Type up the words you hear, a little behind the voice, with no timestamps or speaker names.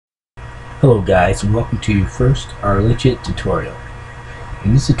Hello guys, and welcome to your first Irrlicht tutorial.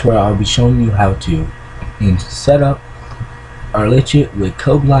 In this tutorial I'll be showing you how to set up Irrlicht with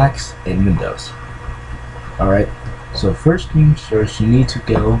CodeBlocks and Windows. Alright, so first things first, you need to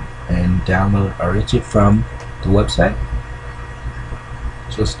go and download Irrlicht from the website.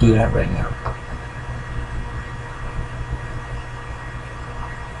 So let's do that right now.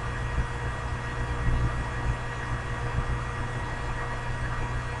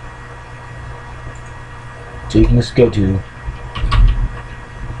 So you can just go to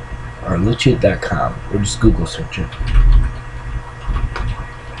irrlicht.com or just Google search it.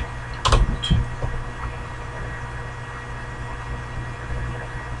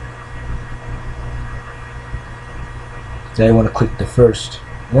 Then you want to click the first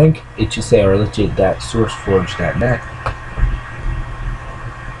link. It should say irrlicht.sourceforge.net.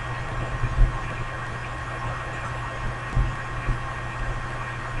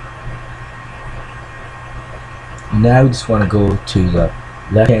 Now we just want to go to the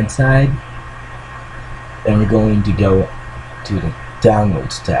left hand side and we're going to go to the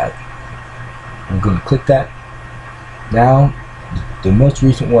downloads tab. I'm going to click that. Now the most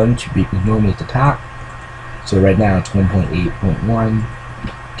recent one should be normally at the top, so right now it's 1.8.1.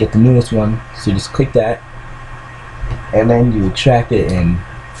 get the newest one, so just click that and then you extract it and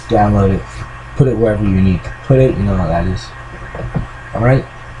download it, put it wherever you need to put it, you know how that is. Alright,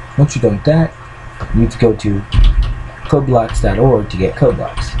 once you're done with that, you need to go to CodeBlocks.org to get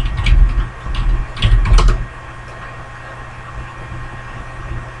CodeBlocks.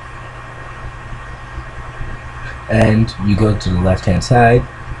 And you go to the left hand side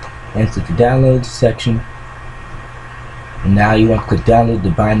and click the downloads section, and now you want to click download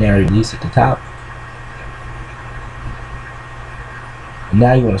the binary release at the top, and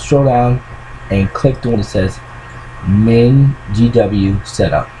now you want to scroll down and click the one that says min.gw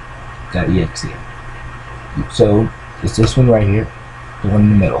setup.exe. So it's this one right here, the one in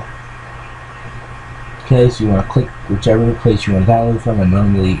the middle. Okay, so you want to click whichever place you want to download from. I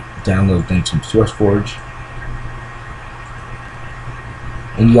normally download things from SourceForge,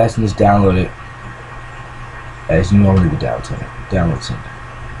 and you guys can just download it as you normally would download something.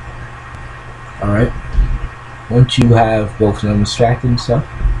 Alright, once you have both of them extracted and stuff,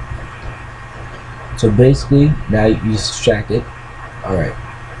 so basically now you just extract it. Alright,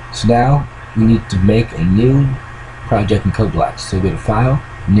 so now we need to make a new project in CodeBlocks. So go to File,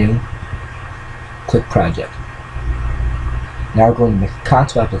 New, click Project. Now we're going to make a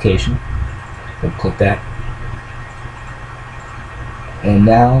console application. So click that. And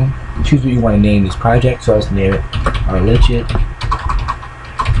now choose what you want to name this project. So let's name it Irrlicht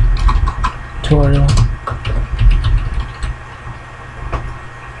tutorial.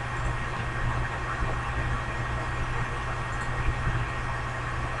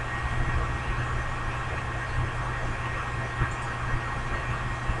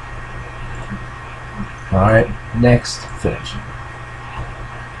 Alright, next, finish.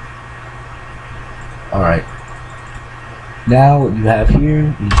 Alright, now what you have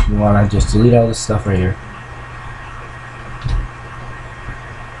here, you want to just delete all this stuff right here.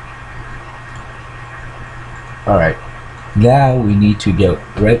 Alright, now we need to go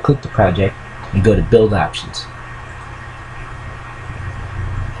right click the project and go to build options.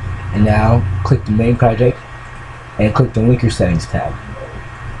 And now click the main project and click the linker settings tab.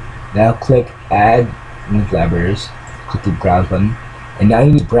 Now click add link libraries, click the browse button, and now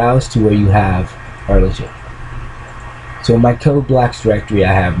you need to browse to where you have Irrlicht. So in my CodeBlocks directory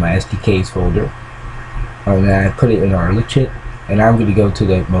I have my SDKs folder, and then I put it in Irrlicht, and I'm going to go to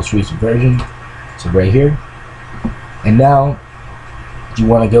the most recent version, so right here. And now you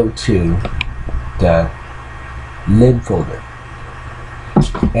want to go to the lib folder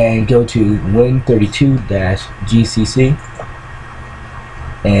and go to win32-gcc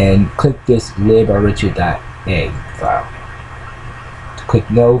and click this lib.irrlicht.a file. To click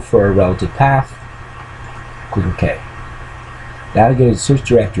no for a relative path, click OK. Now go to the search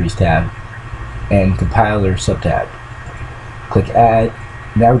directories tab and compiler subtab. Click add.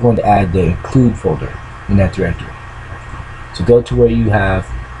 Now we're going to add the include folder in that directory. So go to where you have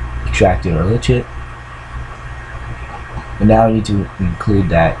extracted Irrlicht, and now you need to include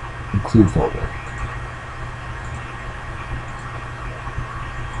that include folder.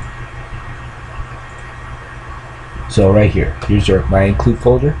 So right here, here's my include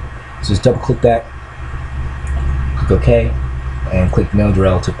folder. So just double click that, click OK, and click no to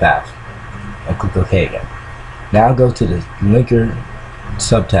relative path, and click OK again. Now go to the linker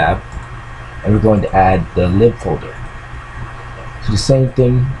subtab, and we're going to add the lib folder. So the same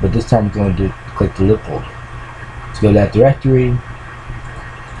thing, but this time we're going to click the lib folder. So go to that directory,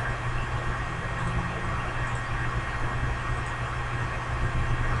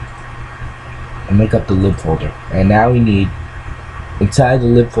 and make up the lib folder. And now we need, inside the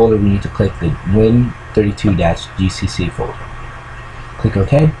lib folder, we need to click the win32-gcc folder. Click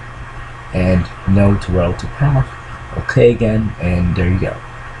OK, and no to relative path. OK again, and there you go.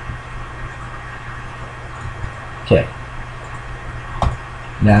 Okay.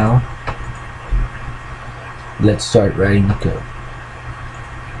 Now, let's start writing the code.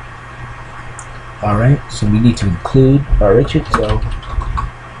 Alright, so we need to include Irrlicht, so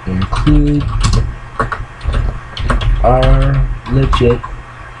include Irrlicht.h.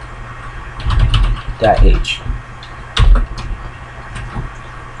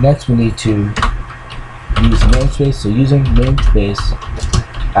 Next, we need to use the namespace, so using namespace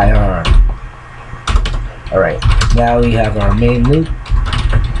IRR. Alright, now we have our main loop,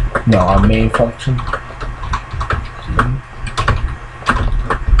 our main function.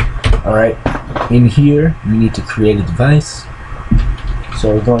 Alright, in here we need to create a device,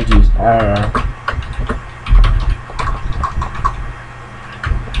 so we're going to use IRR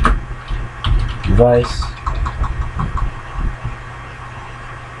device.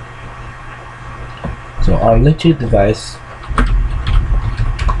 So our Irrlicht device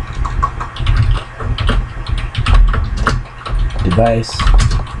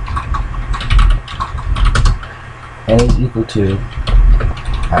and is equal to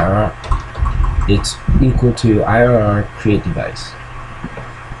IRR. It's equal to IRR create device.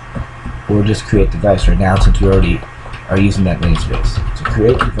 Or just create device right now since we already are using that namespace. So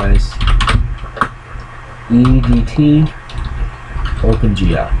create device edt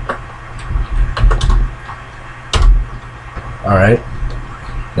OpenGL. Alright,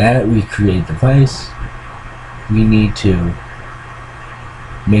 now that we create the device, we need to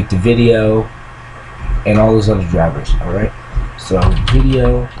make the video and all those other drivers. Alright, so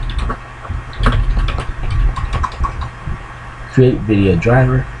video, create video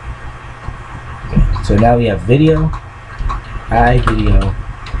driver. Okay, so now we have video, iVideo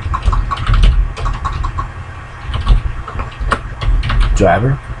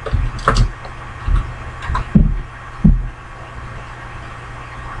driver.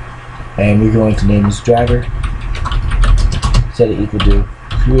 And we're going to name this driver, set it equal to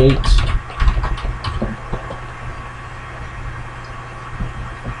create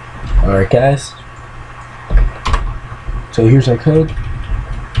alright guys, so here's our code.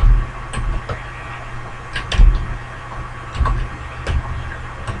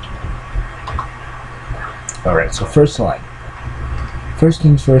 Alright, so first line. First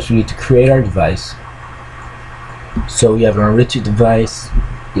things first, we need to create our device. So we have an Irrlicht device,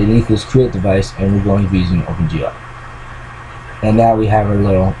 it equals create device, and we're going to be using OpenGL. And now we have our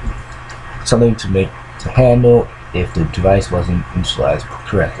little something to handle if the device wasn't initialized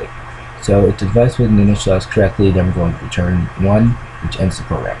correctly. So if the device wasn't initialized correctly, then we're going to return 1, which ends the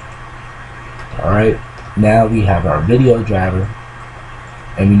program. Alright, now we have our video driver,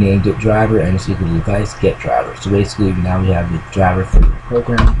 and we named it driver, and it's equal to device get driver. So basically now we have the driver for the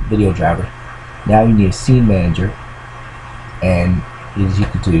program, video driver. Now we need a scene manager, and it is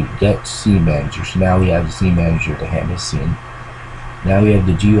equal to get scene manager. So now we have the scene manager to handle the scene. Now we have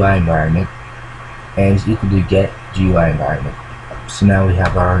the GUI environment, and it's equal to get GUI environment. So now we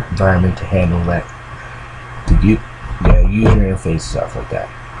have our environment to handle that, the user interface stuff like that.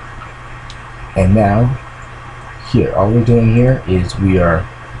 And now here, all we're doing here is we are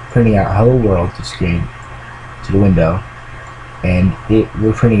printing out hello world to screen to the window, and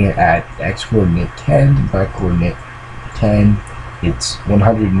we're printing it at x coordinate 10, y coordinate 10. It's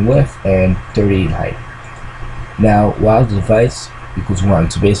 100 in width and 30 in height. Now, while the device equals 1,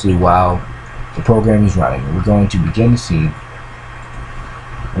 so basically while the program is running, we're going to begin the scene.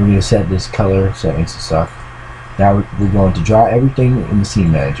 We're going to set this color settings and stuff. Now we're going to draw everything in the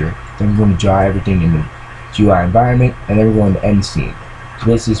scene manager. Then we're going to draw everything in the GUI environment, and then we're going to end the scene. So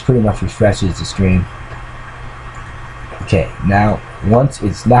basically, this pretty much refreshes the screen. Okay, now once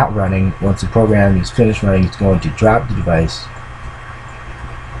it's not running, once the program is finished running, it's going to drop the device,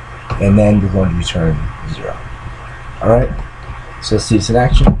 and then we're going to return 0. Alright, so let's see this in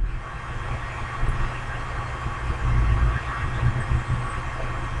action.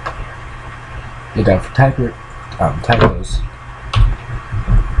 Look out for typos.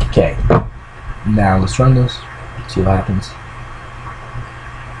 Okay, now let's run this, see what happens.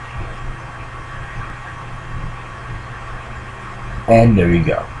 And there you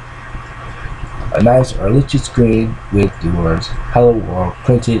go. A nice Irrlicht screen with the words hello world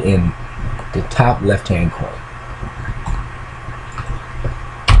printed in the top left hand corner.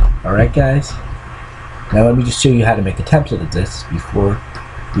 Alright guys, now let me just show you how to make a template of this before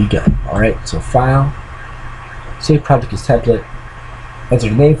we go. Alright, so file, save project as template, enter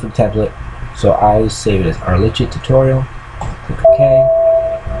the name for the template, So I save it as Irrlicht tutorial. Click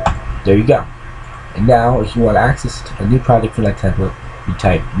OK. There you go. And now, if you want to access a new project from that template, you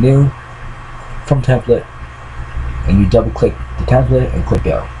type new from template, and you double click the template and click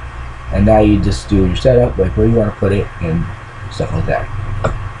go. And now you just do your setup, like where you want to put it and stuff like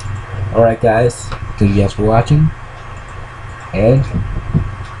that. Alright guys, thank you guys for watching, and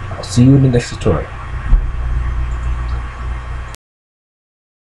I'll see you in the next tutorial.